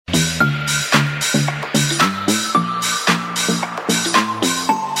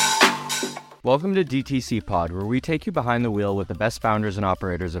Welcome to DTC Pod, where we take you behind the wheel with the best founders and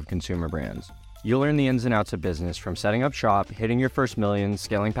operators of consumer brands. You'll learn the ins and outs of business, from setting up shop, hitting your first million,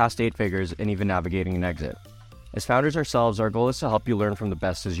 scaling past 8 figures, and even navigating an exit. As founders ourselves, our goal is to help you learn from the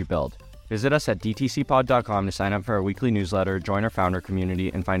best as you build. Visit us at dtcpod.com to sign up for our weekly newsletter, join our founder community,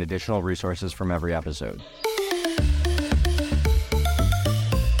 and find additional resources from every episode.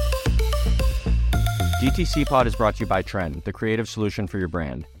 DTC Pod is brought to you by Trend, the creative solution for your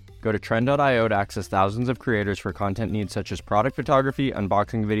brand. Go to trend.io to access thousands of creators for content needs such as product photography,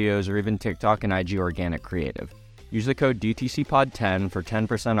 unboxing videos, or even TikTok and IG organic creative. Use the code DTCPod10 for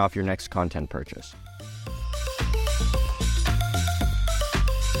 10% off your next content purchase.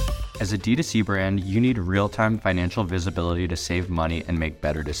 As a D2C brand, you need real-time financial visibility to save money and make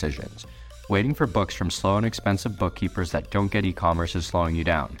better decisions. Waiting for books from slow and expensive bookkeepers that don't get e-commerce is slowing you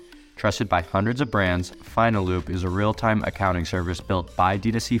down. Trusted by hundreds of brands, Finaloop is a real-time accounting service built by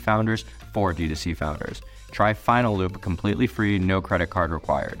D2C founders for D2C founders. Try Finaloop completely free, no credit card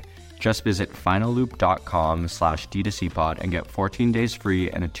required. Just visit finaloop.com/D2CPod and get 14 days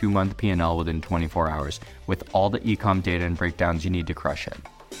free and a 2-month P&L within 24 hours with all the e-com data and breakdowns you need to crush it.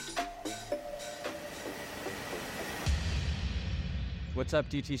 What's up,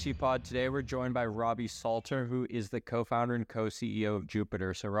 DTC Pod? Today we're joined by Robbie Salter, who is the co-founder and co-CEO of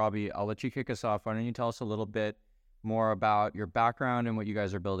Jupiter. So Robbie, I'll let you kick us off. Why don't you tell us a little bit more about your background and what you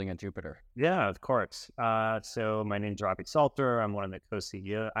guys are building at Jupiter? Yeah, of course. So my name's Robbie Salter. I'm one of the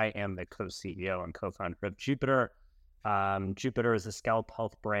co-CEO. I am the co-CEO and co-founder of Jupiter. Jupiter is a scalp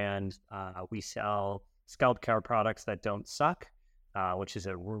health brand. We sell scalp care products that don't suck, which is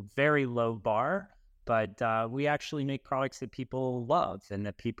a very low bar. But we actually make products that people love and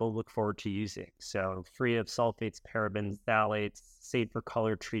that people look forward to using. So free of sulfates, parabens, phthalates, safe for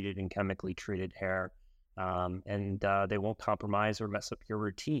color-treated and chemically treated hair. And they won't compromise or mess up your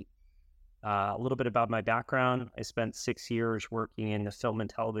routine. A little bit about my background. I spent 6 years working in the film and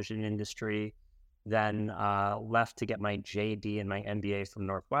television industry, then left to get my JD and my MBA from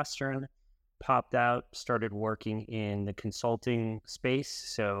Northwestern. Popped out, started working in the consulting space,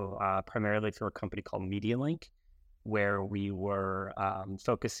 so primarily for a company called MediaLink, where we were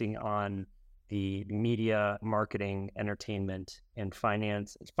focusing on the media, marketing, entertainment, and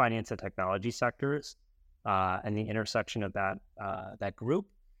finance and technology sectors, and the intersection of that group.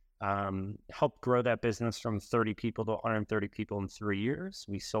 Helped grow that business from 30 people to 130 people in 3 years.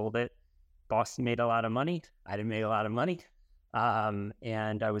 We sold it. Boston made a lot of money. I didn't make a lot of money.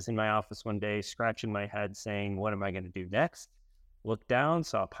 And I was in my office one day scratching my head saying, what am I going to do next? Looked down,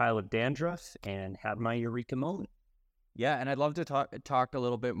 saw a pile of dandruff, and had my eureka moment. Yeah, and I'd love to talk a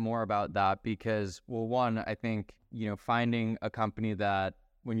little bit more about that because, well, one, I think, finding a company that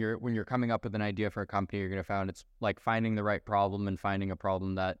when you're coming up with an idea for a company you're going to found, it's like finding the right problem and finding a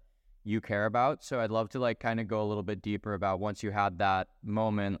problem that you care about. So I'd love to kind of go a little bit deeper about once you had that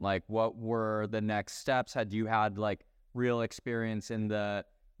moment, what were the next steps? Had you had real experience in the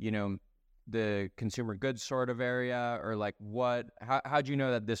consumer goods sort of area, or how'd you know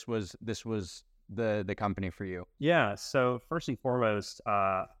that this was the company for you? Yeah. So first and foremost,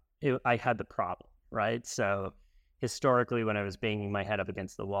 I had the problem, right? So historically, when I was banging my head up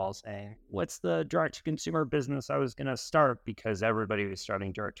against the wall saying, what's the direct to consumer business I was going to start? Because everybody was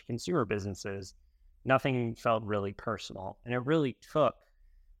starting direct to consumer businesses, nothing felt really personal. And it really took,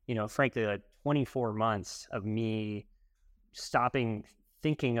 frankly, 24 months of me stopping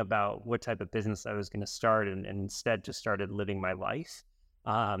thinking about what type of business I was going to start and instead just started living my life.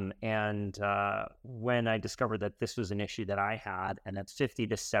 And when I discovered that this was an issue that I had and that 50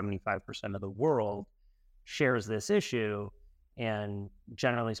 to 75% of the world shares this issue, and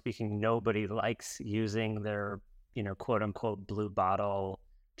generally speaking, nobody likes using their, quote unquote, blue bottle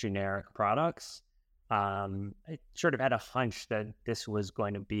generic products. I sort of had a hunch that this was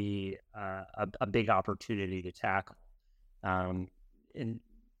going to be a big opportunity to tackle. And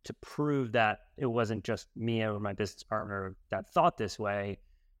to prove that it wasn't just me or my business partner that thought this way,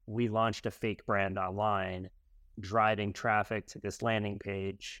 we launched a fake brand online, driving traffic to this landing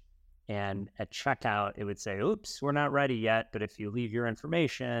page. And at checkout, it would say, oops, we're not ready yet, but if you leave your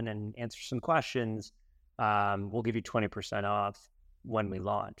information and answer some questions, we'll give you 20% off when we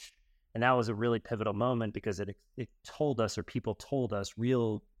launch. And that was a really pivotal moment because it told us, or people told us,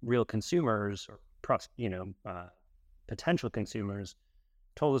 real consumers or potential consumers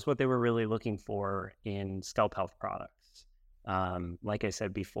told us what they were really looking for in scalp health products. Like I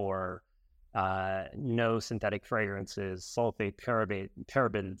said before, no synthetic fragrances, sulfate, paraben,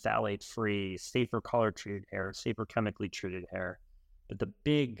 phthalate free, safer color treated hair, safer chemically treated hair. But the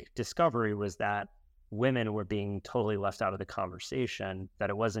big discovery was that women were being totally left out of the conversation, that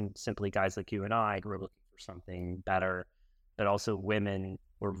it wasn't simply guys like you and I who were looking for something better, but also women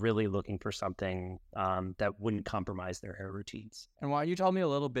were really looking for something that wouldn't compromise their hair routines. And why don't you tell me a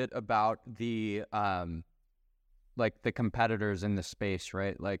little bit about the like the competitors in the space,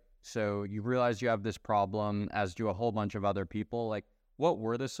 right? Like, so you realize you have this problem, as do a whole bunch of other people. Like, what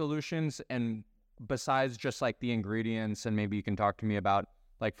were the solutions? And besides just like the ingredients, and maybe you can talk to me about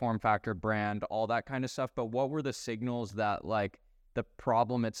like form factor, brand, all that kind of stuff, but what were the signals that like the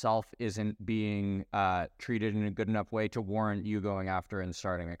problem itself isn't being treated in a good enough way to warrant you going after and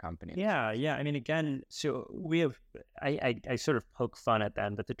starting a company? Yeah. I mean, again, so we have, I sort of poke fun at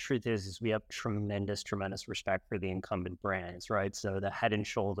them, but the truth is we have tremendous respect for the incumbent brands, right? So the Head and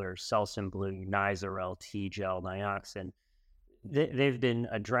Shoulders, Selsun Blue, Nizoral, T-Gel, Nioxin, they've been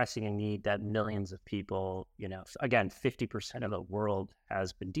addressing a need that millions of people, again, 50% of the world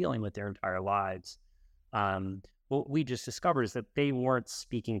has been dealing with their entire lives. What we just discovered is that they weren't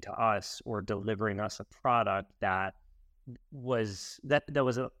speaking to us or delivering us a product that was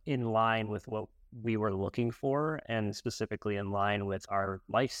in line with what we were looking for, and specifically in line with our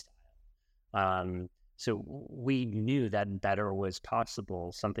lifestyle. So we knew that better was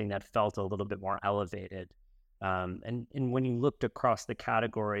possible, something that felt a little bit more elevated. And when you looked across the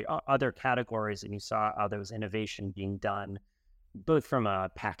category, other categories, and you saw how there was innovation being done, both from a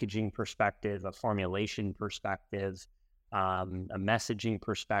packaging perspective, a formulation perspective, a messaging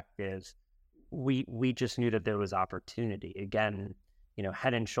perspective, we just knew that there was opportunity. Again,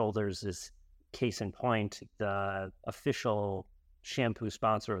 Head and Shoulders is case in point, the official shampoo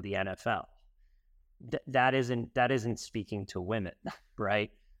sponsor of the NFL. That isn't speaking to women,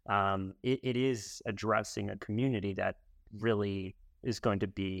 right? It is addressing a community that really is going to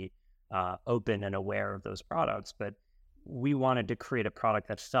be open and aware of those products. But we wanted to create a product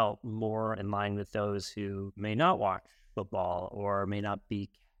that felt more in line with those who may not watch football or may not be,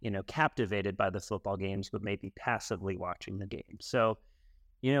 captivated by the football games, but maybe passively watching the game. So,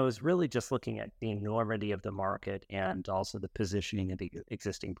 it was really just looking at the enormity of the market and also the positioning of the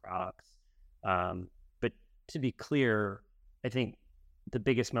existing products. But to be clear, I think the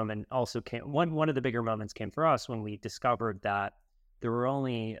biggest moment also came, one of the bigger moments came for us when we discovered that there were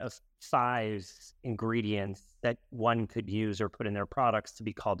only 5 ingredients that one could use or put in their products to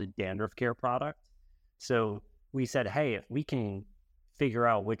be called a dandruff care product. So we said, hey, if we can figure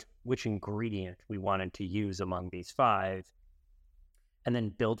out which ingredient we wanted to use among these 5 and then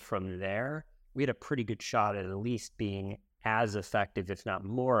build from there, we had a pretty good shot at least being as effective, if not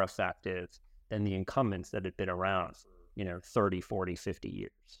more effective, than the incumbents that had been around for 30, 40, 50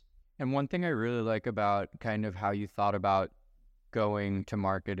 years. And one thing I really like about kind of how you thought about going to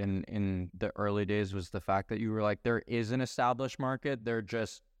market in the early days was the fact that you were like, there is an established market.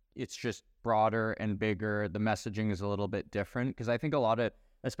 It's just broader and bigger. The messaging is a little bit different, because I think a lot of,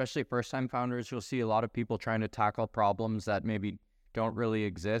 especially first-time founders, you'll see a lot of people trying to tackle problems that maybe don't really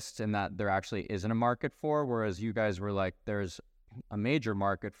exist and that there actually isn't a market for, whereas you guys were like, there's a major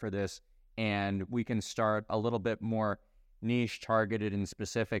market for this, and we can start a little bit more niche, targeted, and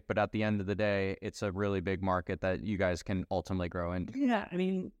specific, but at the end of the day, it's a really big market that you guys can ultimately grow into. Yeah, I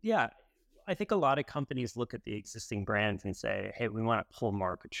mean, I think a lot of companies look at the existing brands and say, hey, we want to pull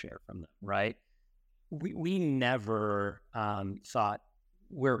market share from them, right? We never thought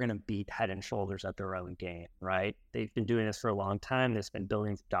we're going to beat Head and Shoulders at their own game, right? They've been doing this for a long time. They spend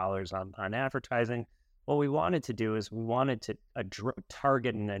billions of dollars on advertising. What we wanted to do is we wanted to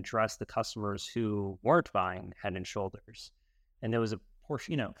target and address the customers who weren't buying Head and Shoulders. And there was a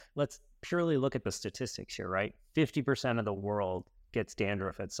portion, let's purely look at the statistics here, right? 50% of the world gets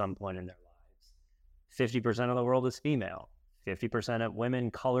dandruff at some point in their lives. 50% of the world is female. 50% of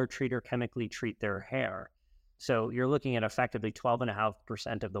women color treat or chemically treat their hair. So you're looking at effectively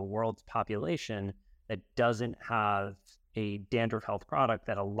 12.5% of the world's population that doesn't have a dandruff health product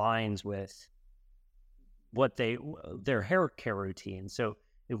that aligns with what their hair care routine. So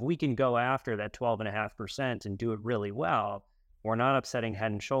if we can go after that 12.5% and do it really well, we're not upsetting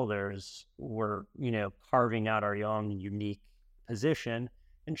Head and Shoulders. We're, carving out our own unique position.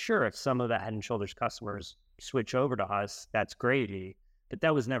 And sure, if some of the Head and Shoulders customers switch over to us, that's gravy, but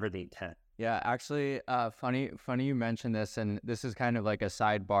that was never the intent. Yeah, actually, funny you mentioned this, and this is kind of like a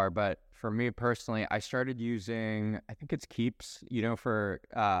sidebar, but for me personally, I started using, I think it's Keeps, for,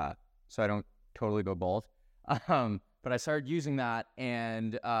 so I don't totally go bald. But I started using that,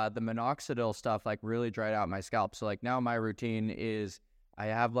 and the minoxidil stuff like really dried out my scalp. So like now my routine is I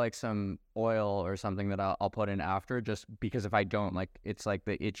have like some oil or something that I'll put in after, just because if I don't, like, it's like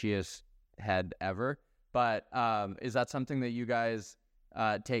the itchiest head ever. But is that something that you guys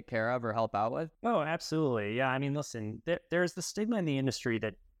take care of or help out with? Oh, absolutely. Yeah. I mean, listen, there's the stigma in the industry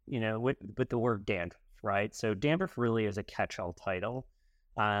that, with the word dandruff, right? So dandruff really is a catch-all title.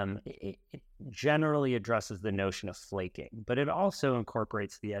 It generally addresses the notion of flaking, but it also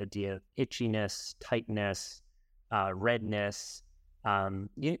incorporates the idea of itchiness, tightness, redness.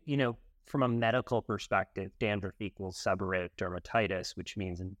 From a medical perspective, dandruff equals seborrheic dermatitis, which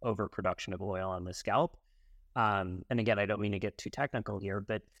means an overproduction of oil on the scalp. And again, I don't mean to get too technical here,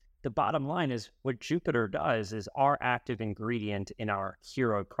 but the bottom line is what Jupiter does is our active ingredient in our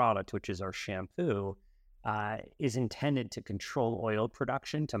hero product, which is our shampoo, is intended to control oil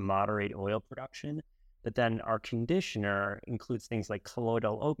production, to moderate oil production. But then our conditioner includes things like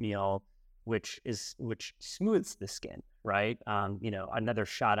colloidal oatmeal, which smooths the skin, right? Another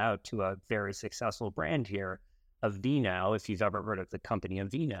shout out to a very successful brand here, Aveeno. If you've ever heard of the company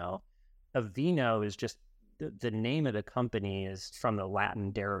Aveeno, Aveeno is just the name of the company is from the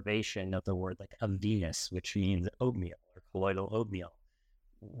Latin derivation of the word like Avenus, which means oatmeal or colloidal oatmeal.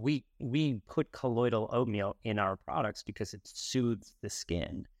 We put colloidal oatmeal in our products because it soothes the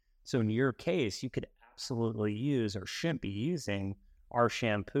skin. So in your case, you could absolutely use or should be using our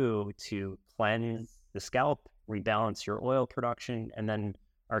shampoo to cleanse the scalp, rebalance your oil production, and then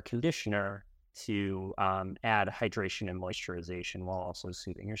our conditioner to add hydration and moisturization while also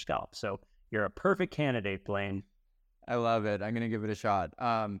soothing your scalp. So you're a perfect candidate, Blaine. I love it. I'm going to give it a shot.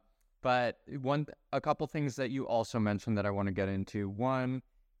 But a couple things that you also mentioned that I want to get into. One,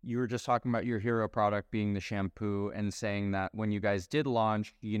 you were just talking about your hero product being the shampoo and saying that when you guys did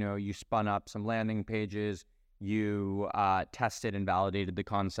launch, you spun up some landing pages, you tested and validated the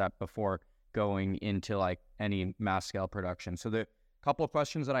concept before going into like any mass scale production. So the couple of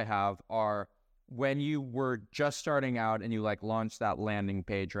questions that I have are, when you were just starting out and you like launched that landing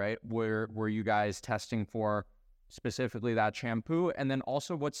page, right? Were you guys testing for specifically that shampoo? And then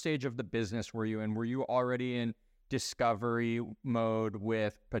also, what stage of the business were you in? Were you already in discovery mode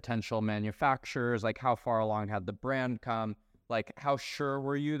with potential manufacturers? Like, how far along had the brand come? Like, how sure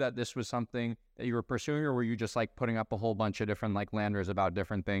were you that this was something that you were pursuing, or were you just like putting up a whole bunch of different like landers about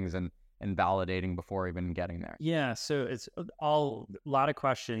different things and validating before even getting there? Yeah, so it's all a lot of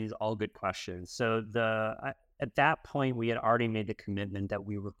questions, all good questions. So at that point, we had already made the commitment that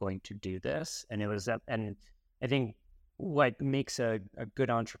we were going to do this, and and I think what makes a good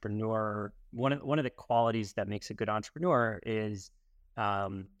entrepreneur, one of the qualities that makes a good entrepreneur is a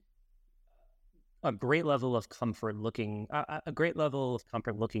great level of comfort looking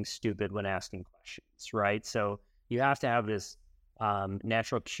stupid when asking questions, right? So you have to have this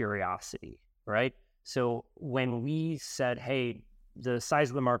natural curiosity, right? So when we said, hey, the size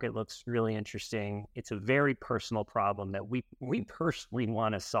of the market looks really interesting, it's a very personal problem that we personally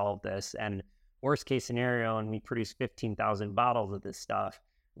want to solve this, and worst case scenario, and we produce 15,000 bottles of this stuff,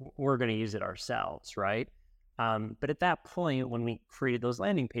 we're going to use it ourselves, right? But at that point, when we created those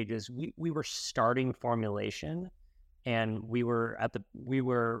landing pages, we were starting formulation, and we were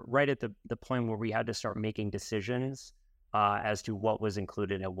right at the point where we had to start making decisions as to what was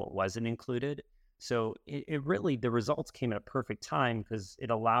included and what wasn't included. So it really, the results came at a perfect time because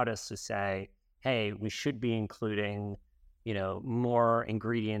it allowed us to say, hey, we should be including, more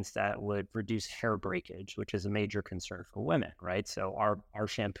ingredients that would reduce hair breakage, which is a major concern for women, right? So our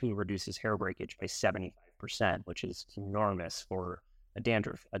shampoo reduces hair breakage by 75%, which is enormous for a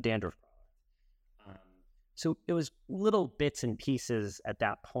dandruff product. So it was little bits and pieces at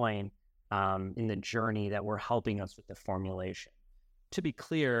that point in the journey that were helping us with the formulation. To be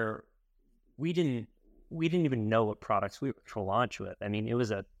clear, we didn't even know what products we were to launch with. I mean, it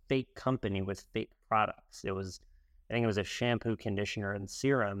was a fake company with fake products. I think it was a shampoo, conditioner, and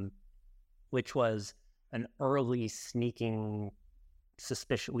serum, which was an early sneaking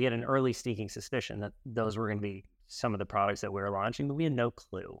suspicion. We had an early sneaking suspicion that those were going to be some of the products that we were launching, but we had no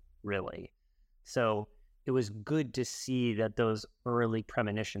clue, really. So it was good to see that those early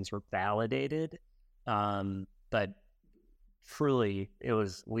premonitions were validated. But truly, it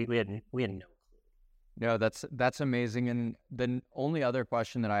was we had no clue. No, that's amazing. And the only other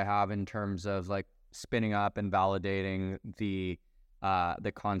question that I have in terms of like spinning up and validating the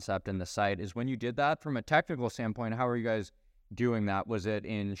concept and the site is, when you did that from a technical standpoint, how are you guys doing that? Was it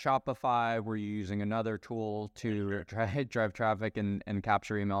in Shopify? Were you using another tool to drive traffic and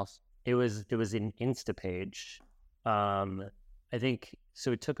capture emails? It was in Instapage. I think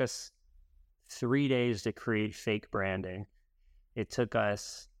so. It took us 3 days to create fake branding. It took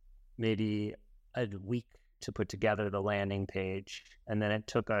us maybe a week to put together the landing page, and then it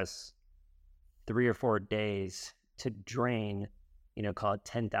took us 3 or 4 days to drain, call it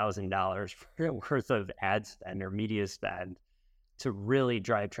 $10,000 worth of ad spend or media spend to really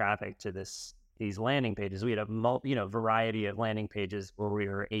drive traffic to these landing pages. We had a variety of landing pages where we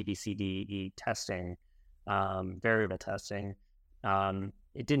were ABCDE testing, variable testing.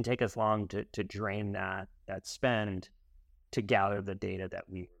 It didn't take us long to drain that spend to gather the data that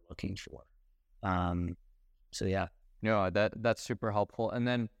we were looking for. So yeah. No, that's super helpful. And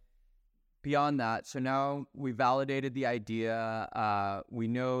then beyond that, so now we validated the idea, we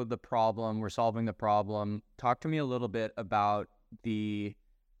know the problem, we're solving the problem. Talk to me a little bit about the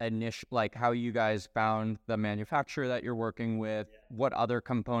initial, like how you guys found the manufacturer that you're working with, what other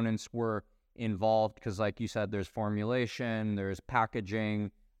components were involved, because like you said, there's formulation, there's packaging,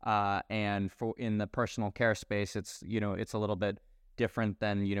 and in the personal care space, it's, it's a little bit different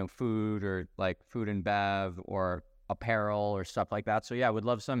than, food or like food and bev or apparel or stuff like that. So yeah, I would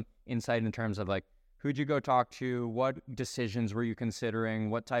love some insight in terms of like, who'd you go talk to? What decisions were you considering?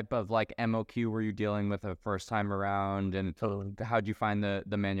 What type of like MOQ were you dealing with the first time around? And how'd you find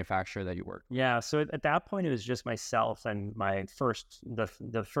the manufacturer that you worked with? Yeah. So at that point, it was just myself and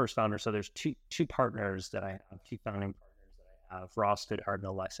the first founder. So there's two partners that I have, two founding partners that I have, Ross Goodhart and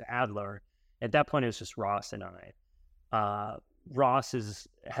Alexa Adler. At that point, it was just Ross and I. Ross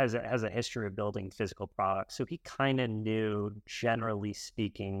has a history of building physical products, so he kind of knew, generally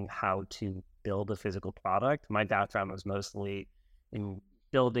speaking, how to build a physical product. My background was mostly in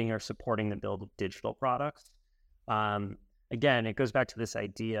building or supporting the build of digital products. Again, it goes back to this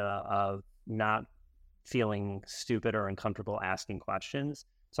idea of not feeling stupid or uncomfortable asking questions.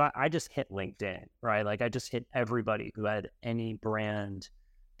 So I just hit LinkedIn, right? Like I just hit everybody who had any brand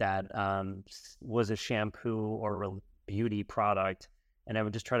that was a shampoo or beauty product, and I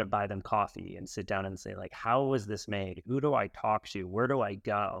would just try to buy them coffee and sit down and say, like, how was this made? Who do I talk to? Where do I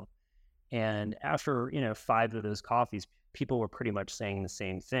go? And after 5 of those coffees, people were pretty much saying the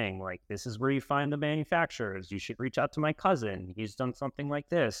same thing, like, this is where you find the manufacturers. You should reach out to my cousin, he's done something like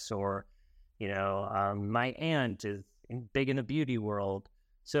this, or my aunt is big in the beauty world.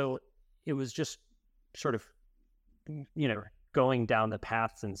 So it was just sort of going down the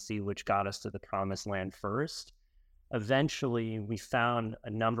paths and see which got us to the promised land first. Eventually, we found a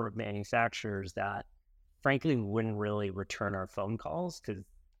number of manufacturers that, frankly, wouldn't really return our phone calls, because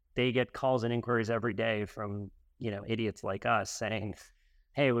they get calls and inquiries every day from, idiots like us saying,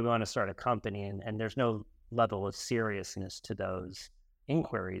 hey, we want to start a company. And there's no level of seriousness to those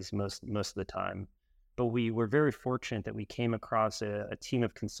inquiries most of the time. But we were very fortunate that we came across a team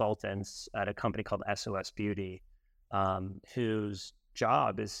of consultants at a company called SOS Beauty, whose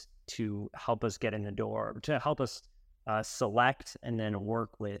job is to help us get in the door, to help us select and then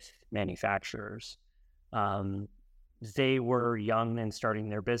work with manufacturers. They were young and starting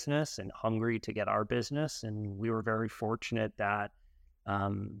their business and hungry to get our business. And we were very fortunate that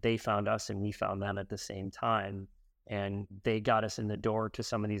they found us and we found them at the same time. And they got us in the door to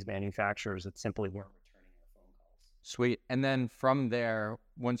some of these manufacturers that simply weren't returning our phone calls. Sweet. And then from there,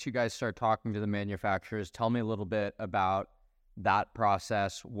 once you guys start talking to the manufacturers, tell me a little bit about that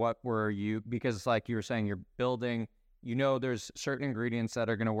process. What were you, because like you were saying, you're building, there's certain ingredients that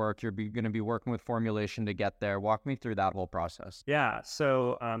are going to work. You're going to be working with formulation to get there. Walk me through that whole process. Yeah.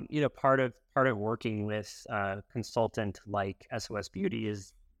 So, part of working with a consultant like SOS Beauty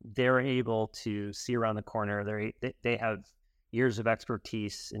is they're able to see around the corner. They have years of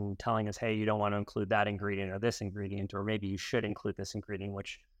expertise in telling us, hey, you don't want to include that ingredient or this ingredient, or maybe you should include this ingredient,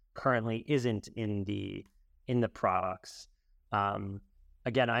 which currently isn't in the products.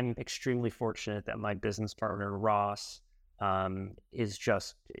 Again, I'm extremely fortunate that my business partner, Ross, is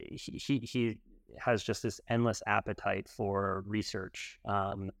just, he has just this endless appetite for research,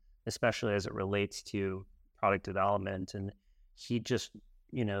 especially as it relates to product development. And he just,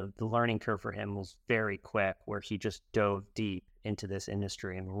 the learning curve for him was very quick, where he just dove deep into this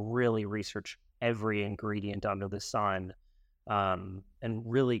industry and really researched every ingredient under the sun, and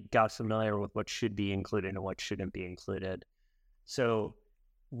really got familiar with what should be included and what shouldn't be included. So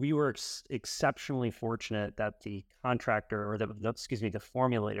we were exceptionally fortunate that the contractor, or the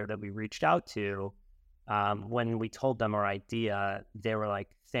formulator that we reached out to, when we told them our idea, they were like,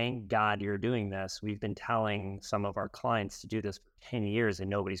 thank God you're doing this. We've been telling some of our clients to do this for 10 years and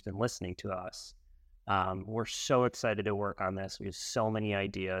nobody's been listening to us. We're so excited to work on this. We have so many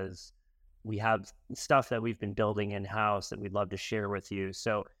ideas. We have stuff that we've been building in-house that we'd love to share with you.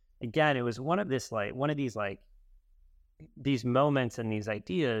 So again, it was one of these moments and these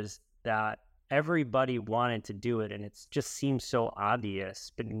ideas that everybody wanted to do it, and it just seemed so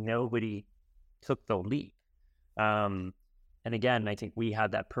obvious, but nobody took the leap. And again, I think we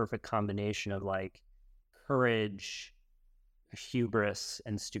had that perfect combination of like courage, hubris,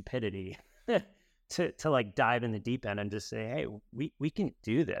 and stupidity to like dive in the deep end and just say, hey, we can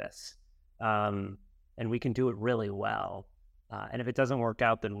do this, and we can do it really well. And if it doesn't work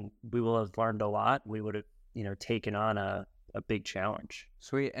out, then we will have learned a lot. We would have, taken on a big challenge.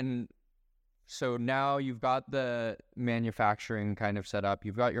 Sweet. And so now you've got the manufacturing kind of set up,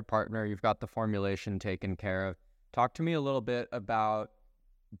 you've got your partner, you've got the formulation taken care of. Talk to me a little bit about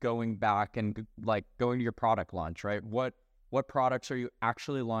going back and like going to your product launch, right? What products are you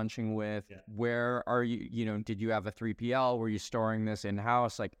actually launching with? Yeah. Where are you, did you have a 3PL? Were you storing this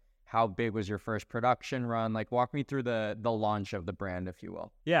in-house? Like, how big was your first production run? Like, walk me through the launch of the brand, if you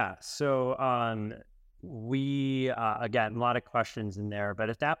will. Yeah. So we, again, a lot of questions in there, but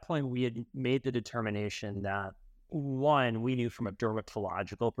at that point we had made the determination that, one, we knew from a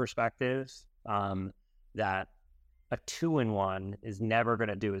dermatological perspective that a 2-in-1 is never going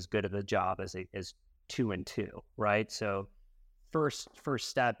to do as good of a job as 2-in-2, right? So first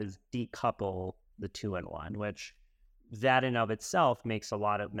step is decouple the 2-in-1, which that in of itself makes a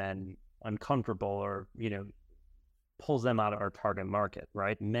lot of men uncomfortable, or, pulls them out of our target market,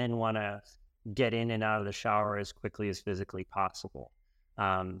 right? Men want to get in and out of the shower as quickly as physically possible.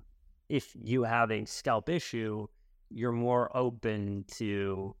 If you have a scalp issue, you're more open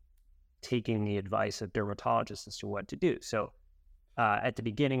to taking the advice of dermatologists as to what to do. So at the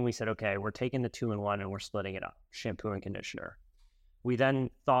beginning, we said, okay, we're taking the 2-in-1 and we're splitting it up, shampoo and conditioner. We then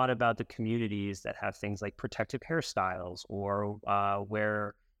thought about the communities that have things like protective hairstyles, or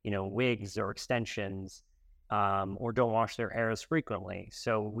wear, wigs or extensions, or don't wash their hair as frequently.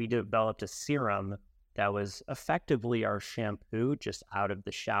 So we developed a serum that was effectively our shampoo, just out of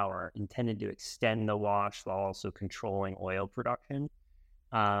the shower, intended to extend the wash while also controlling oil production.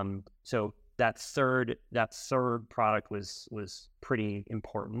 So that third product was pretty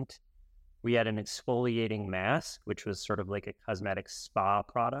important. We had an exfoliating mask, which was sort of like a cosmetic spa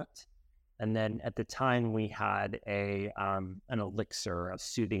product. And then at the time we had an elixir, a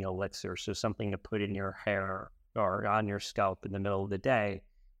soothing elixir. So something to put in your hair or on your scalp in the middle of the day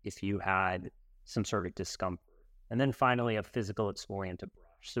if you had some sort of discomfort. And then finally a physical exfoliant to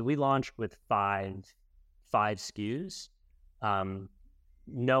brush. So we launched with five SKUs,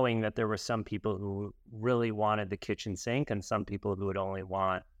 knowing that there were some people who really wanted the kitchen sink and some people who would only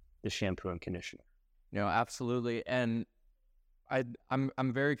want the shampoo and conditioner. No, absolutely. And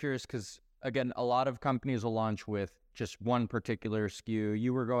I'm very curious because, again, a lot of companies will launch with just one particular SKU.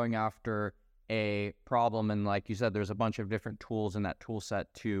 You were going after a problem, and like you said, there's a bunch of different tools in that tool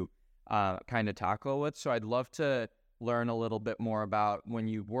set to kind of tackle with. So I'd love to learn a little bit more about when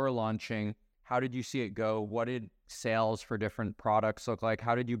you were launching. How did you see it go? What did sales for different products look like?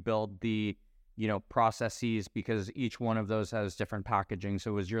 How did you build the processes, because each one of those has different packaging?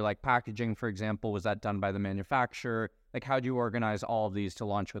 So was your packaging, for example, was that done by the manufacturer? How do you organize all of these to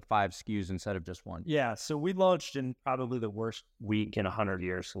launch with 5 SKUs instead of just one? Yeah, so we launched in probably the worst week in 100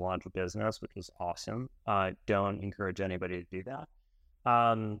 years to launch a business, which was awesome. Don't encourage anybody to do that.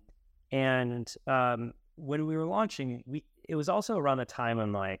 When we were launching, it was also around the time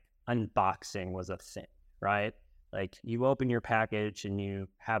when unboxing was a thing, right? You open your package and you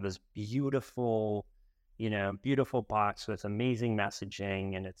have this beautiful box with amazing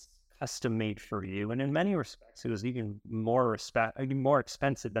messaging, and it's custom made for you. And in many respects, it was even more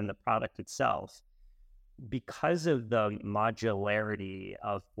expensive than the product itself because of the modularity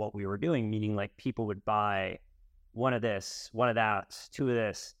of what we were doing, meaning people would buy one of this, one of that, 2 of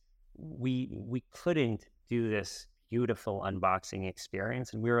this. We couldn't do this beautiful unboxing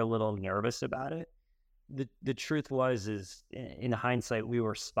experience, and we were a little nervous about it. The truth is in hindsight, we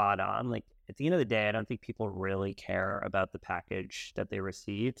were spot on. At the end of the day, I don't think people really care about the package that they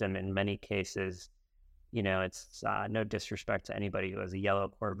received. And in many cases, it's no disrespect to anybody who has a yellow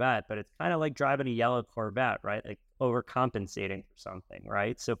Corvette, but it's kind of like driving a yellow Corvette, right? Overcompensating for something,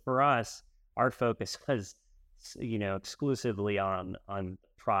 right? So for us, our focus was, exclusively on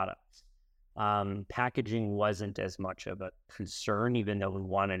products. Packaging wasn't as much of a concern, even though we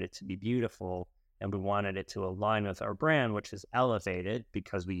wanted it to be beautiful. And we wanted it to align with our brand, which is elevated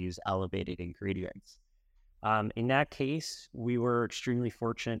because we use elevated ingredients. In that case, we were extremely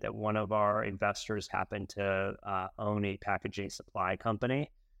fortunate that one of our investors happened to own a packaging supply company.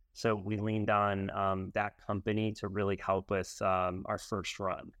 So we leaned on that company to really help with our first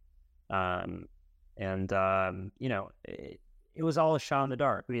run. It was all a shot in the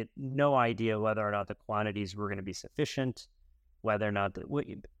dark. We had no idea whether or not the quantities were going to be sufficient, whether or not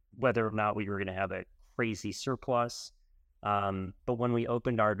we were going to have a crazy surplus. But when we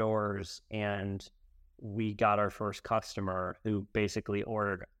opened our doors and we got our first customer who basically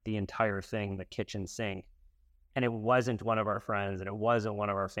ordered the entire thing, the kitchen sink, And it wasn't one of our friends and it wasn't one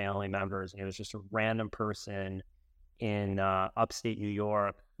of our family members. It was just a random person in upstate New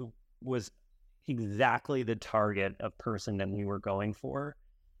York who was exactly the target of person that we were going for.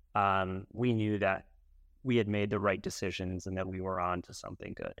 We knew that we had made the right decisions and that we were on to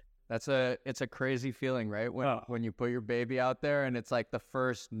something good. It's a crazy feeling, right? When you put your baby out there and it's like the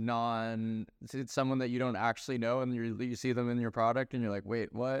first it's someone that you don't actually know, and you see them in your product and you're like,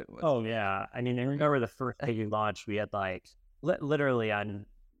 wait, what? Oh yeah. I mean, I remember the first day we launched, we had like literally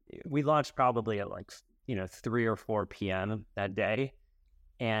we launched probably at like, 3 or 4 p.m. that day.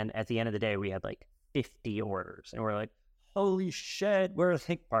 And at the end of the day, we had like 50 orders and we're like, holy shit, we're a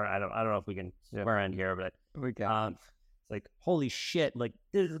think part. I don't know if we can swear in here, but we can. It's like, holy shit, like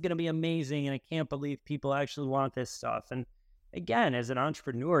this is going to be amazing. And I can't believe people actually want this stuff. And again, as an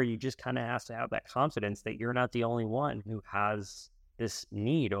entrepreneur, you just kind of have to have that confidence that you're not the only one who has this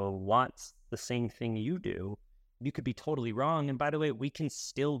need or wants the same thing you do. You could be totally wrong. And by the way, we can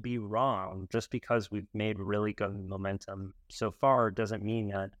still be wrong. Just because we've made really good momentum so far doesn't mean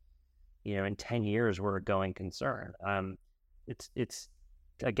that, in 10 years, we're a going concern. It's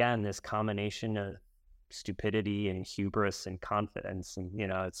again, this combination of stupidity and hubris and confidence. And,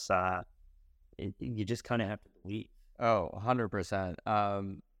 you just kind of have to believe. Oh,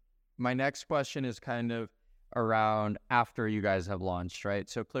 100%. My next question is kind of around after you guys have launched, right?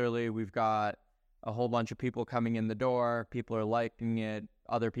 So clearly we've got a whole bunch of people coming in the door. People are liking it.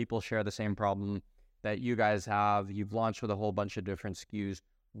 Other people share the same problem that you guys have. You've launched with a whole bunch of different SKUs.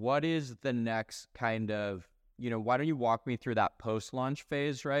 What is the next kind of, why don't you walk me through that post-launch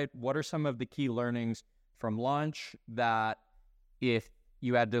phase, right? What are some of the key learnings from launch that if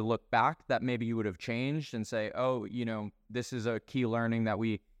you had to look back that maybe you would have changed and say, oh, this is a key learning that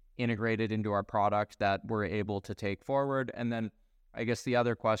we integrated into our product that we're able to take forward? And then I guess the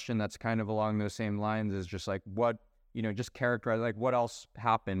other question that's kind of along those same lines is just like what, just characterize like what else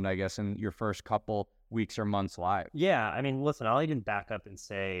happened, I guess, in your first couple weeks or months live. Yeah. I mean, listen, I'll even back up and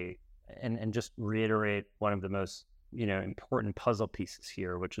say, and just reiterate one of the most, important puzzle pieces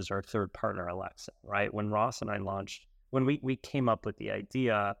here, which is our third partner, Alexa, right? When Ross and I launched, when we came up with the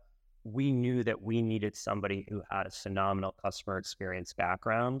idea, we knew that we needed somebody who had a phenomenal customer experience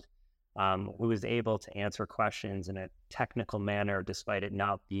background, who was able to answer questions in a technical manner, despite it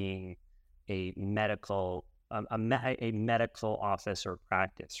not being a medical office or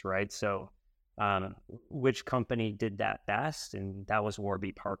practice, right? So, which company did that best? And that was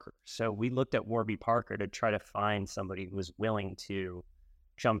Warby Parker. So we looked at Warby Parker to try to find somebody who was willing to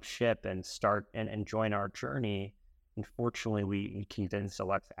jump ship and start and join our journey. Unfortunately, we convinced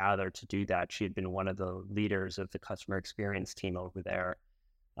Alexa Adler to do that. She had been one of the leaders of the customer experience team over there.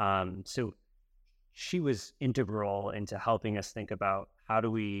 So she was integral into helping us think about how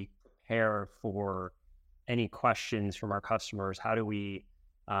do we prepare for any questions from our customers? How do we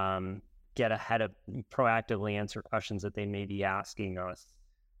get ahead of proactively answer questions that they may be asking us?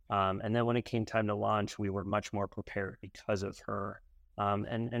 And then when it came time to launch, we were much more prepared because of her.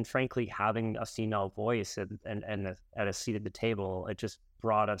 And frankly, having a female voice and at a seat at the table, it just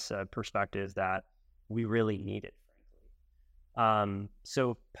brought us a perspective that we really needed, frankly.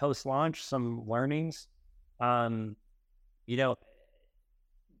 So post-launch, some learnings.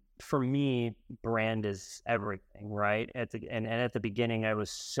 For me, brand is everything, right? At the beginning, I was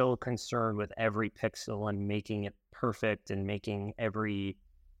so concerned with every pixel and making it perfect and making every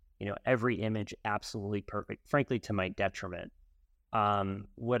image absolutely perfect, frankly, to my detriment.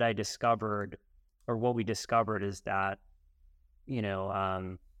 What we discovered is that,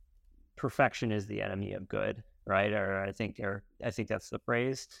 perfection is the enemy of good, right? I think that's the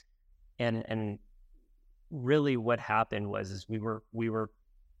phrase. And really what happened was we were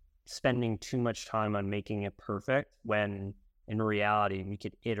spending too much time on making it perfect when in reality we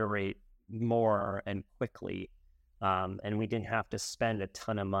could iterate more and quickly. And we didn't have to spend a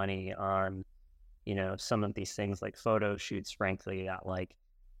ton of money on, some of these things like photo shoots, frankly, that like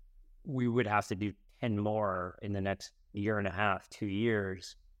we would have to do 10 more in the next year and a half, 2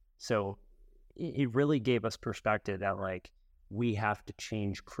 years. So it really gave us perspective that like we have to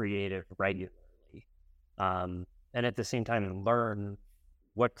change creative regularly. And at the same time learn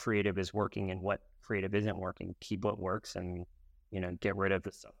what creative is working and what creative isn't working, keep what works and, get rid of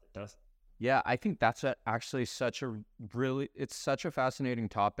the stuff that doesn't. Yeah, I think that's actually it's such a fascinating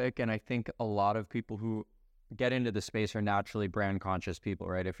topic. And I think a lot of people who get into the space are naturally brand conscious people,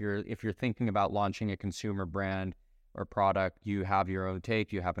 right? If you're thinking about launching a consumer brand or product, you have your own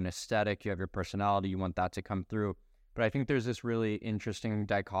take, you have an aesthetic, you have your personality, you want that to come through. But I think there's this really interesting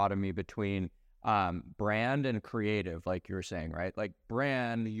dichotomy between brand and creative, like you were saying, right? Like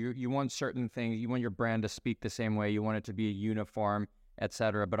brand, you want certain things, you want your brand to speak the same way, you want it to be uniform,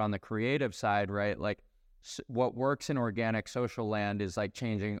 etc. But on the creative side, right, like what works in organic social land is like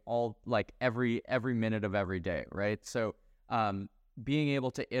changing all, like every minute of every day, right? So being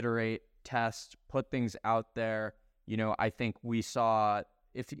able to iterate, test, put things out there, I think we saw,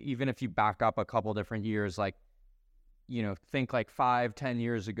 even if you back up a couple different years, like, think like 5-10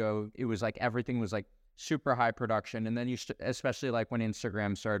 years ago, it was like everything was like super high production. And then especially like when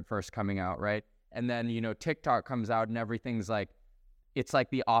Instagram started first coming out, right? And then, TikTok comes out and everything's like, it's like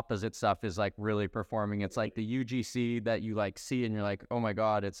the opposite stuff is like really performing. It's like the UGC that you like see and you're like, oh my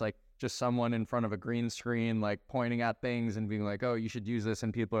God, it's like just someone in front of a green screen, like pointing at things and being like, oh, you should use this.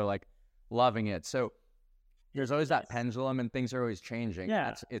 And people are like loving it. So there's always that pendulum and things are always changing.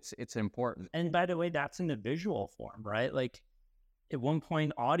 Yeah. It's important. And by the way, that's in the visual form, right? Like at one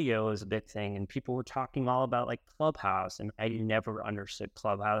point, audio is a big thing and people were talking all about like Clubhouse, and I never understood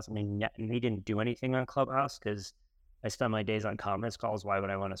Clubhouse. I mean, we didn't do anything on Clubhouse because I spend my days on conference calls. Why would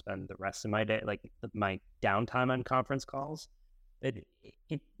I want to spend the rest of my day, like my downtime on conference calls?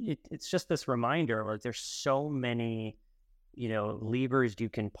 It's just this reminder, like there's so many, levers you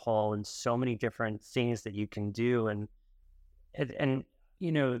can pull and so many different things that you can do. And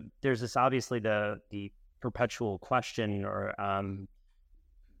there's this obviously the perpetual question or,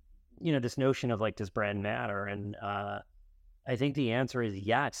 this notion of like, does brand matter? And I think the answer is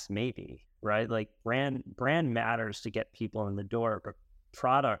yes, maybe, right? Like brand matters to get people in the door, but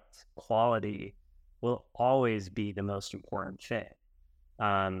product quality will always be the most important thing.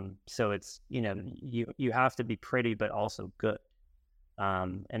 So it's, you have to be pretty, but also good.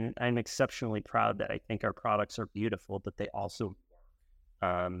 And I'm exceptionally proud that I think our products are beautiful, but they also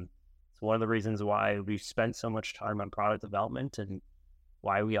work. It's one of the reasons why we spent so much time on product development and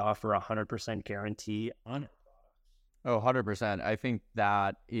why we offer 100% guarantee on it. Oh, 100%. I think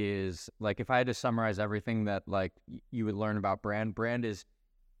that is like, if I had to summarize everything that like you would learn about brand is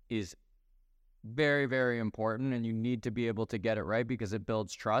very, very important, and you need to be able to get it right because it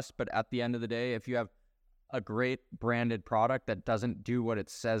builds trust. But at the end of the day, if you have a great branded product that doesn't do what it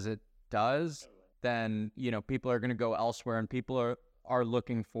says it does, then, people are going to go elsewhere, and people are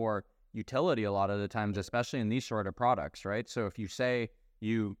looking for utility a lot of the times, especially in these sort of products, right? So if you say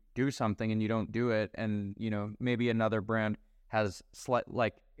you do something and you don't do it, and, maybe another brand has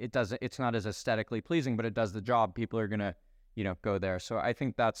it's not as aesthetically pleasing, but it does the job, people are going to, go there. So I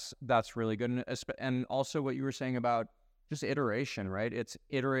think that's really good. And also what you were saying about just iteration, right? It's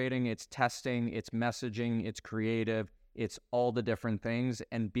iterating, it's testing, it's messaging, it's creative, it's all the different things,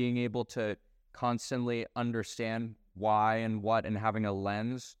 and being able to constantly understand why and what, and having a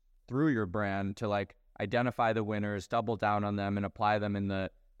lens through your brand to like identify the winners, double down on them, and apply them in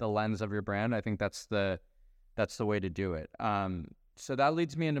the lens of your brand. I think that's the way to do it. So that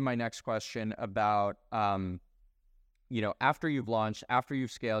leads me into my next question about, after you've launched, after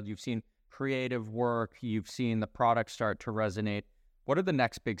you've scaled, you've seen creative work, you've seen the product start to resonate. What are the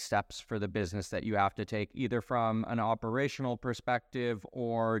next big steps for the business that you have to take, either from an operational perspective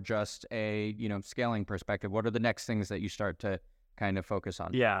or just a, scaling perspective? What are the next things that you start to kind of focus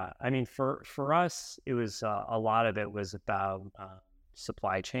on? Yeah. I mean, for us, it was a lot of it was about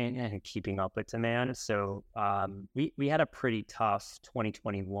supply chain and keeping up with demand. So we had a pretty tough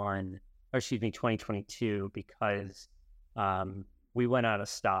 2022 because we went out of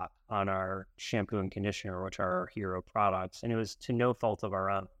stock on our shampoo and conditioner, which are our hero products, and it was to no fault of our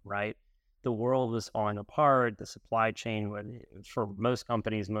own, right? The world was falling apart. The supply chain, for most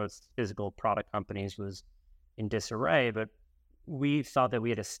companies, most physical product companies, was in disarray, but we thought that we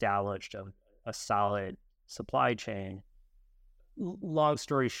had established a solid supply chain. Long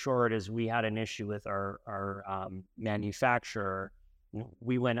story short is we had an issue with our manufacturer.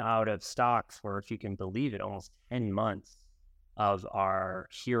 We went out of stock for, if you can believe it, almost 10 months of our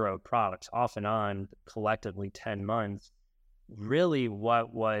hero products, off and on, collectively 10 months. Really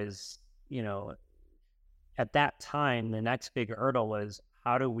what was, at that time, the next big hurdle was,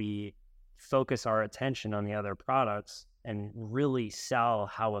 how do we focus our attention on the other products and really sell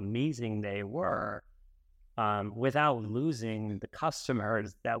how amazing they were, without losing the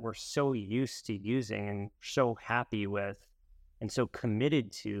customers that we're so used to using and so happy with and so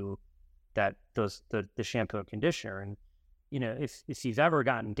committed to the shampoo and conditioner. And, if you've ever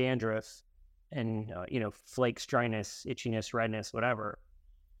gotten dandruff and, flakes, dryness, itchiness, redness, whatever,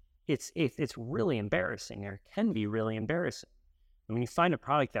 it's really embarrassing, or can be really embarrassing. And when you find a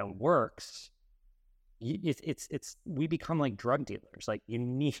product that works, we become like drug dealers. Like,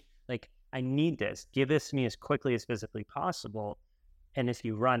 I need this. Give this to me as quickly as physically possible. And if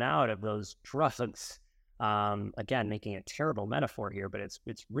you run out of those drugs, again, making a terrible metaphor here, but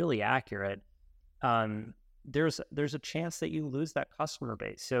it's really accurate. There's a chance that you lose that customer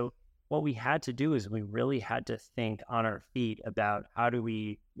base. So what we had to do is we really had to think on our feet about how do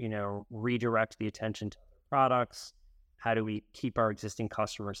we, redirect the attention to other products? How do we keep our existing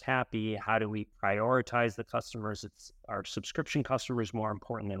customers happy? How do we prioritize the customers? It's our subscription customers more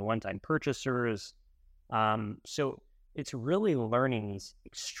important than one-time purchasers. So it's really learning these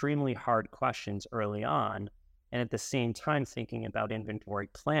extremely hard questions early on, and at the same time thinking about inventory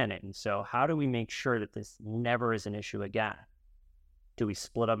planning. So how do we make sure that this never is an issue again? Do we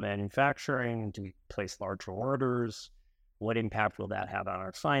split up manufacturing? Do we place larger orders? What impact will that have on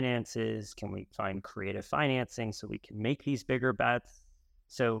our finances? Can we find creative financing so we can make these bigger bets?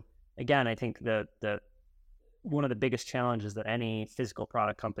 So again, I think the one of the biggest challenges that any physical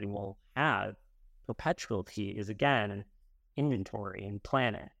product company will have perpetually is, again, inventory and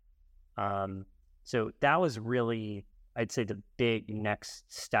planning. So that was really, I'd say, the big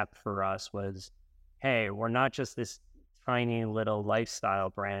next step for us was, hey, we're not just this tiny little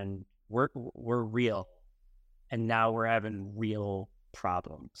lifestyle brand. We're real. And now we're having real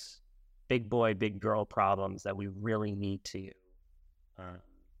problems, big boy, big girl problems that we really need to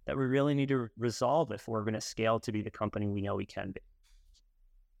resolve if we're going to scale to be the company we know we can be.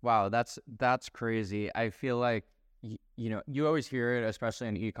 Wow, that's crazy. I feel like you always hear it, especially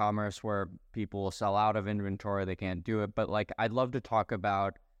in e-commerce, where people will sell out of inventory, they can't do it. But like, I'd love to talk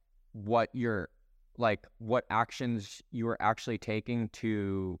about what actions you were actually taking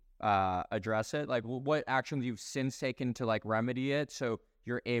to address it. Like, what actions you've since taken to like remedy it, so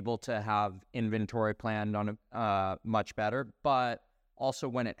you're able to have inventory planned on much better. But also,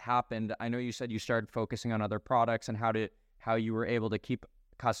 when it happened, I know you said you started focusing on other products and how you were able to keep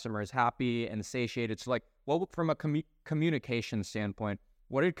customers happy and satiated. So like, what from a communication standpoint,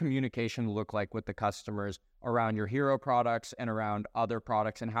 what did communication look like with the customers around your hero products and around other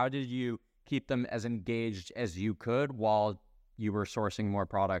products, and how did you keep them as engaged as you could while you were sourcing more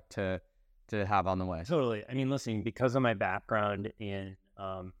product to have on the way? Totally. I mean, listen, because of my background in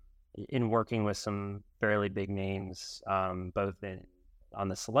working with some fairly big names, both on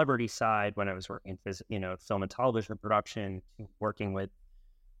the celebrity side when I was working in film and television production, working with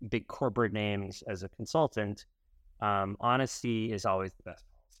big corporate names as a consultant, honesty is always the best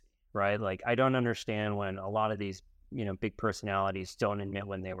policy, right? Like, I don't understand when a lot of these, big personalities don't admit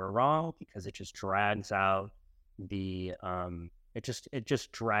when they were wrong, because it just drags out the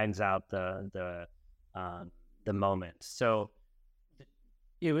moment. So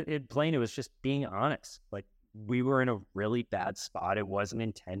it was just being honest. Like, we were in a really bad spot. It wasn't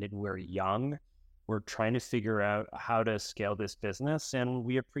intended. We're young. We're trying to figure out how to scale this business, and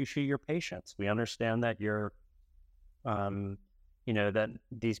we appreciate your patience. We understand that you're, that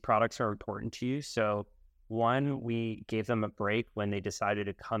these products are important to you. So one, we gave them a break when they decided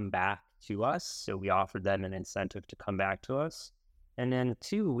to come back to us. So we offered them an incentive to come back to us. And then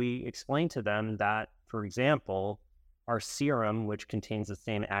two, we explained to them that, for example, our serum, which contains the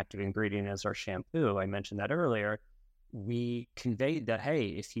same active ingredient as our shampoo, I mentioned that earlier, we conveyed that, hey,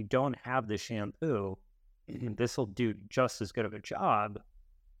 if you don't have the shampoo, this will do just as good of a job,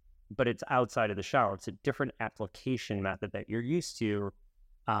 but it's outside of the shower. It's a different application method that you're used to,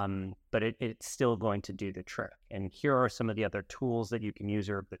 but it's still going to do the trick. And here are some of the other tools that you can use,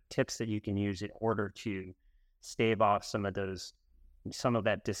 or the tips that you can use in order to stave off some of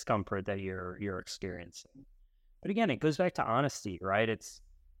that discomfort that you're experiencing. But again, it goes back to honesty, right? It's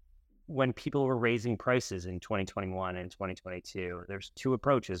when people were raising prices in 2021 and 2022, there's two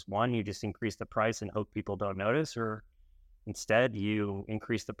approaches. One, you just increase the price and hope people don't notice, or instead you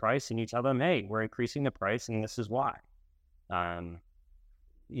increase the price and you tell them, hey, we're increasing the price and this is why.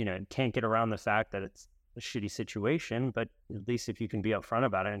 Can't get around the fact that it's a shitty situation, but at least if you can be upfront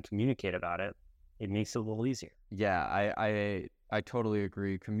about it and communicate about it, it makes it a little easier. Yeah, I totally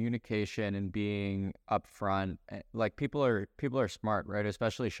agree. Communication and being upfront, like people are smart, right?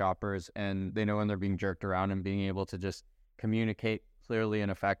 Especially shoppers, and they know when they're being jerked around, and being able to just communicate clearly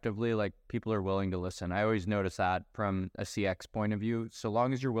and effectively, like people are willing to listen. I always notice that from a CX point of view. So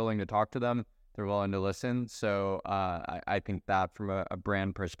long as you're willing to talk to them, they're willing to listen. So I think that from a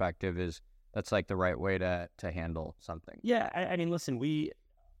brand perspective that's like the right way to handle something. Yeah, I mean, listen, we,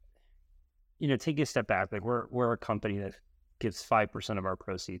 take a step back. Like we're a company that gives 5% of our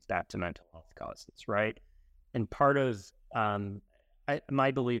proceeds back to mental health causes, right? And part of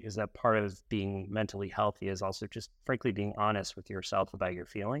my belief is that part of being mentally healthy is also just frankly being honest with yourself about your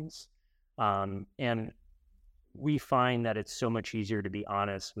feelings. And we find that it's so much easier to be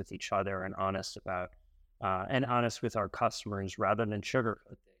honest with each other and honest about and honest with our customers rather than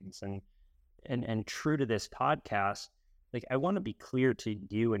sugarcoat things. And true to this podcast, like I want to be clear to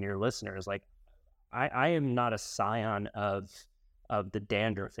you and your listeners, like I am not a scion of the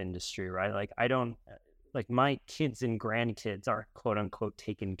dandruff industry, right? Like I don't like my kids and grandkids are quote unquote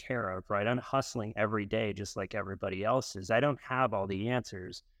taken care of, right? I'm hustling every day just like everybody else is. I don't have all the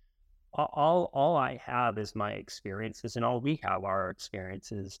answers. All I have is my experiences, and all we have are our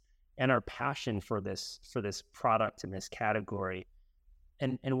experiences and our passion for this product and this category.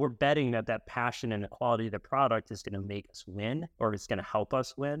 And we're betting that passion and the quality of the product is going to make us win, or it's going to help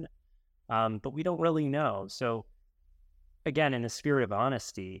us win. But we don't really know. So again, in the spirit of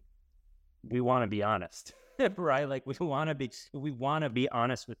honesty, we want to be honest, right? Like we want to be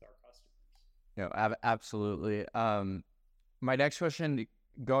honest with our customers. Absolutely. My next question,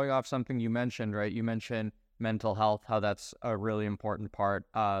 going off something you mentioned, right? You mentioned mental health, how that's a really important part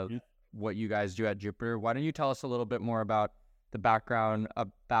of what you guys do at Jupiter. Why don't you tell us a little bit more about the background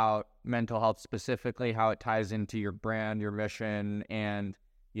about mental health specifically, how it ties into your brand, your mission, and,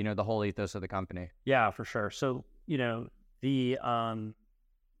 the whole ethos of the company? Yeah, for sure. So, we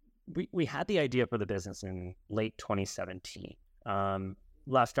had the idea for the business in late 2017.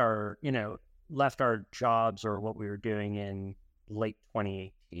 Left our jobs or what we were doing in late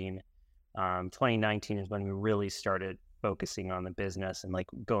 2018. 2019 is when we really started focusing on the business and like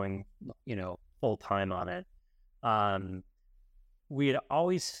going, full time on it. We had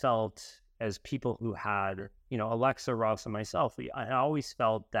always felt, as people who had, Alexa, Ross, and myself, I always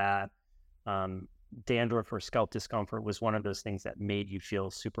felt that dandruff or scalp discomfort was one of those things that made you feel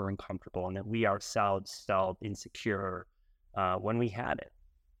super uncomfortable, and that we ourselves felt insecure when we had it.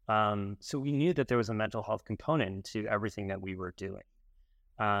 So we knew that there was a mental health component to everything that we were doing.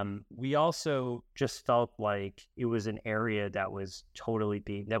 We also just felt like it was an area that was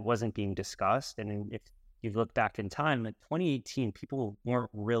that wasn't being discussed. And if you look back in time, in 2018, people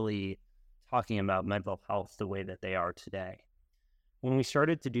weren't really talking about mental health the way that they are today. When we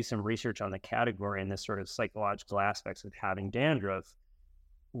started to do some research on the category and the sort of psychological aspects of having dandruff,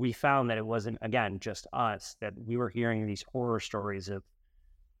 we found that it wasn't, again, just us, that we were hearing these horror stories of,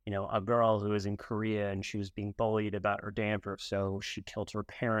 a girl who was in Korea and she was being bullied about her dandruff, so she killed her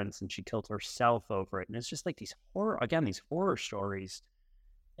parents and she killed herself over it. And it's just like these horror stories.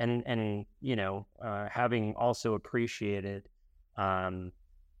 And having also appreciated,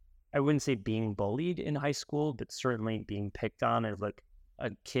 I wouldn't say being bullied in high school, but certainly being picked on as like a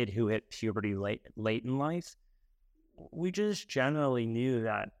kid who hit puberty late in life. We just generally knew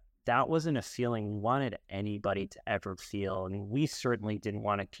that wasn't a feeling we wanted anybody to ever feel. And we certainly didn't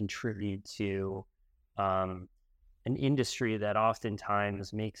want to contribute to an industry that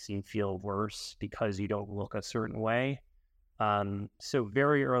oftentimes makes you feel worse because you don't look a certain way. So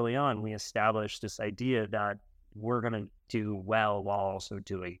very early on, we established this idea that we're going to do well while also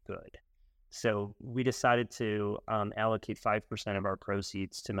doing good. So we decided to allocate 5% of our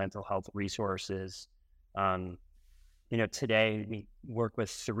proceeds to mental health resources. Today we work with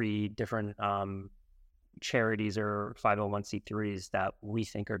 3 different charities or 501c3s that we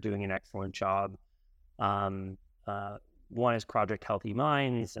think are doing an excellent job. One is Project Healthy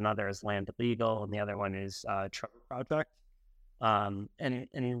Minds, another is Land Legal, and the other one is Trevor Project. And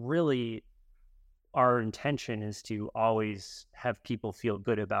really, our intention is to always have people feel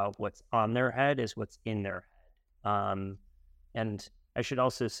good about what's on their head is what's in their head. And I should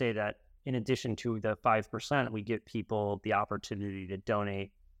also say that in addition to the 5%, we give people the opportunity to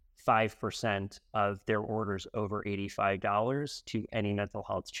donate 5% of their orders over $85 to any mental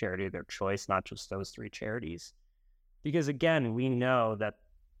health charity of their choice, not just those 3 charities. Because again, we know that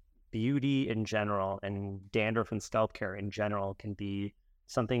beauty in general and dandruff and scalp care in general can be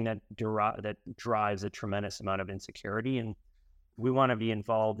something that drives a tremendous amount of insecurity, and we want to be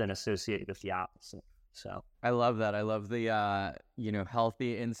involved and associated with the opposite. So I love that. I love the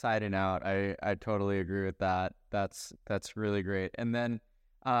healthy inside and out. I totally agree with that. That's really great. And then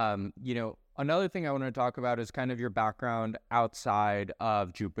another thing I want to talk about is kind of your background outside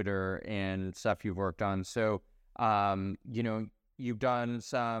of Jupiter and stuff you've worked on. So you've done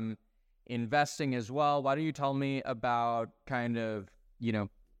some investing as well. Why don't you tell me about kind of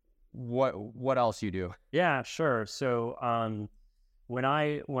what else you do? Yeah, sure. So when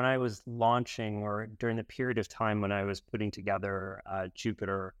I was launching, or during the period of time when I was putting together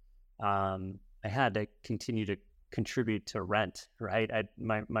Jupiter, I had to continue to contribute to rent, right?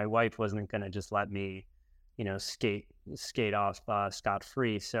 My wife wasn't going to just let me, skate off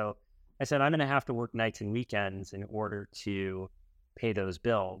scot-free. So I said, I'm going to have to work nights and weekends in order to pay those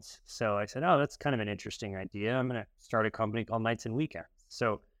bills. So I said, oh, that's kind of an interesting idea. I'm going to start a company called Nights and Weekends.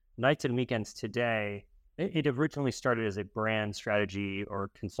 So Nights and Weekends today, it originally started as a brand strategy or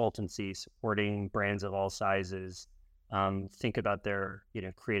consultancy supporting brands of all sizes. Think about their,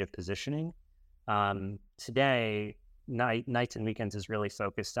 creative positioning. Today, nights and weekends is really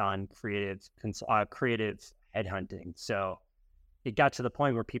focused on creative headhunting. So it got to the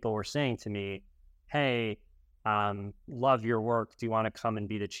point where people were saying to me, "Hey, love your work. Do you want to come and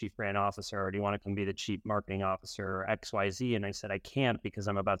be the chief brand officer, or do you want to come be the chief marketing officer, or XYZ?" And I said, "I can't because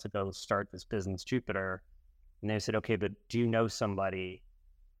I'm about to go start this business, Jupiter." And they said, "Okay, but do you know somebody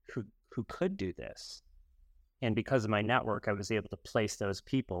who could do this?" And because of my network, I was able to place those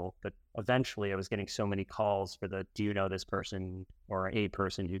people. But eventually I was getting so many calls for do you know this person or a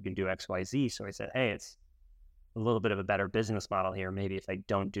person who can do XYZ? So I said, "Hey, it's a little bit of a better business model here. Maybe if I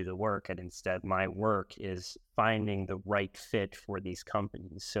don't do the work, and instead my work is finding the right fit for these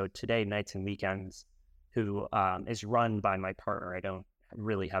companies." So today, Nights and Weekends, who is run by my partner, I don't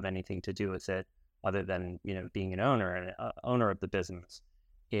really have anything to do with it other than, being an owner of the business,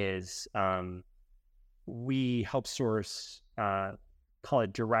 is we help source, call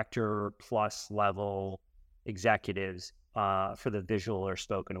it director plus level executives for the visual or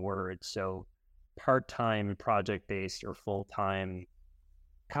spoken word. So part-time project-based or full-time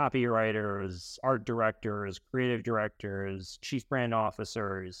copywriters, art directors, creative directors, chief brand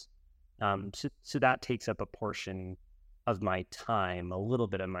officers. So that takes up a portion of my time, a little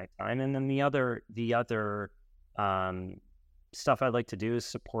bit of my time. And then the other stuff I'd like to do is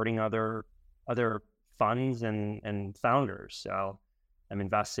supporting other funds and founders. So I'm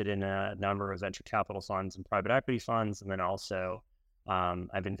invested in a number of venture capital funds and private equity funds. And then also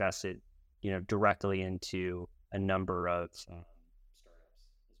I've invested, directly into a number of startups as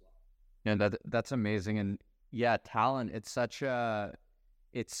well. Yeah, that's amazing. And yeah, talent, it's such a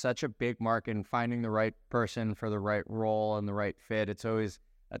big market, and finding the right person for the right role and the right fit. It's always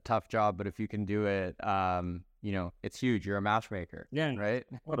a tough job, but if you can do it, it's huge. You're a matchmaker. Yeah, right.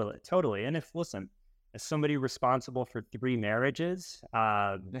 Totally. And as somebody responsible for 3 marriages,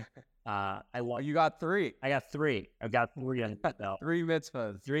 you got 3. I got 3. I've got 3 on the belt. 3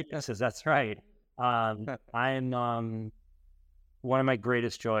 mitzvahs. 3 mitzvahs. That's right. I'm one of my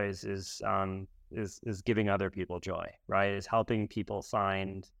greatest joys is giving other people joy. Right, is helping people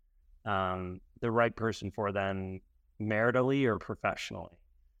find the right person for them, maritally or professionally.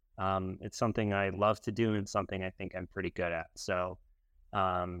 It's something I love to do and something I think I'm pretty good at. So,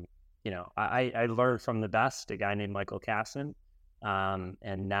 I learned from the best, a guy named Michael Casson.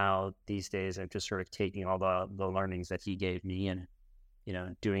 And now these days I'm just sort of taking all the learnings that he gave me and,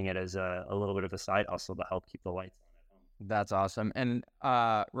 doing it as a little bit of a side hustle to help keep the lights on at home. That's awesome. And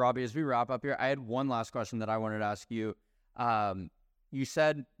Robbie, as we wrap up here, I had one last question that I wanted to ask you. You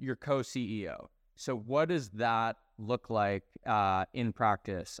said you're co-CEO. So what does that look like in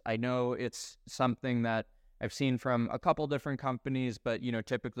practice? I know it's something that I've seen from a couple different companies, but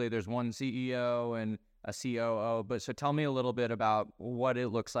typically there's one CEO and a COO. But so tell me a little bit about what it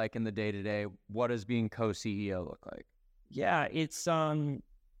looks like in the day-to-day. What does being co-CEO look like? Yeah, it's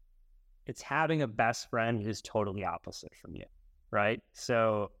having a best friend who's totally opposite from you, right?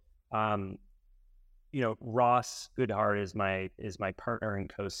 So, Ross Goodhart is my partner and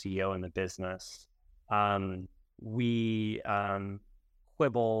co-CEO in the business. We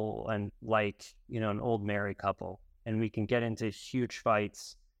quibble and an old married couple, and we can get into huge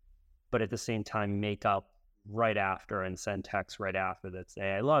fights, but at the same time make up right after and send texts right after that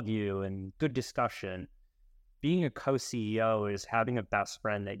say, "I love you," and good discussion. Being a co-CEO is having a best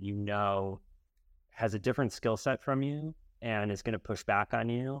friend that has a different skill set from you and is going to push back on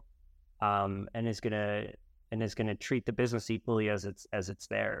you, and is going to treat the business equally as it's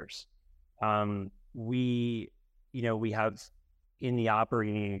theirs. We have, in the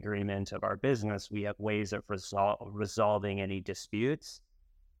operating agreement of our business, we have ways of resolving any disputes,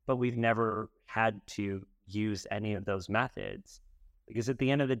 but we've never had to use any of those methods because at the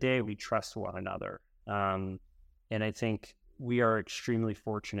end of the day, we trust one another. And I think we are extremely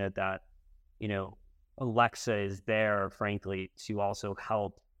fortunate that, Alexa is there, frankly, to also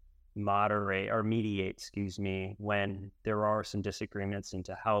help mediate, when there are some disagreements and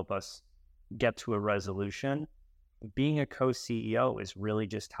to help us get to a resolution. Being a co-CEO is really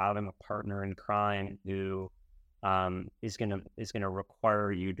just having a partner in crime who is gonna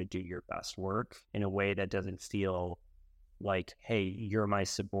require you to do your best work in a way that doesn't feel like, "Hey, you're my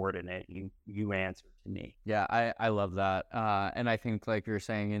subordinate. You answer to me." Yeah, I love that. And I think, like you're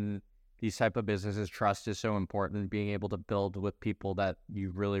saying, in these type of businesses, trust is so important. Being able to build with people that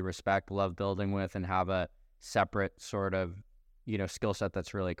you really respect, love building with, and have a separate sort of, skill set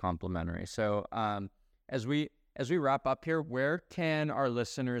that's really complementary. So as we As we wrap up here, where can our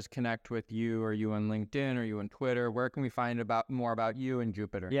listeners connect with you? Are you on LinkedIn? Are you on Twitter? Where can we find more about you and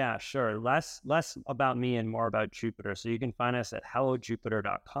Jupiter? Yeah, sure. Less about me and more about Jupiter. So you can find us at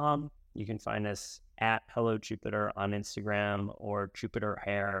hellojupiter.com. You can find us at Hello Jupiter on Instagram or Jupiter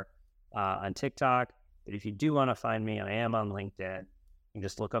Hair on TikTok. But if you do want to find me, I am on LinkedIn. You can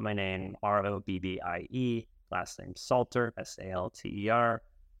just look up my name, Robbie, last name Salter, Salter.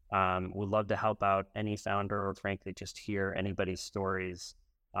 Would love to help out any founder or frankly just hear anybody's stories.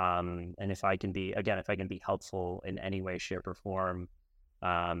 And if I can be helpful in any way, shape, or form,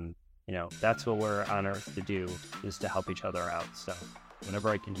 that's what we're on earth to do, is to help each other out. So whenever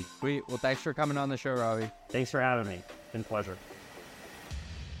I can do. Sweet. Well, thanks for coming on the show, Robbie. Thanks for having me. It's been a pleasure.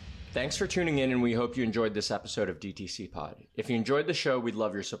 Thanks for tuning in, and we hope you enjoyed this episode of DTC Pod. If you enjoyed the show, we'd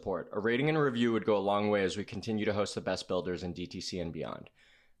love your support. A rating and a review would go a long way as we continue to host the best builders in DTC and beyond.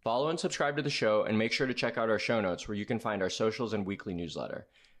 Follow and subscribe to the show, and make sure to check out our show notes where you can find our socials and weekly newsletter.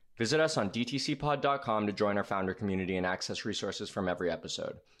 Visit us on dtcpod.com to join our founder community and access resources from every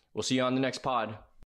episode. We'll see you on the next pod.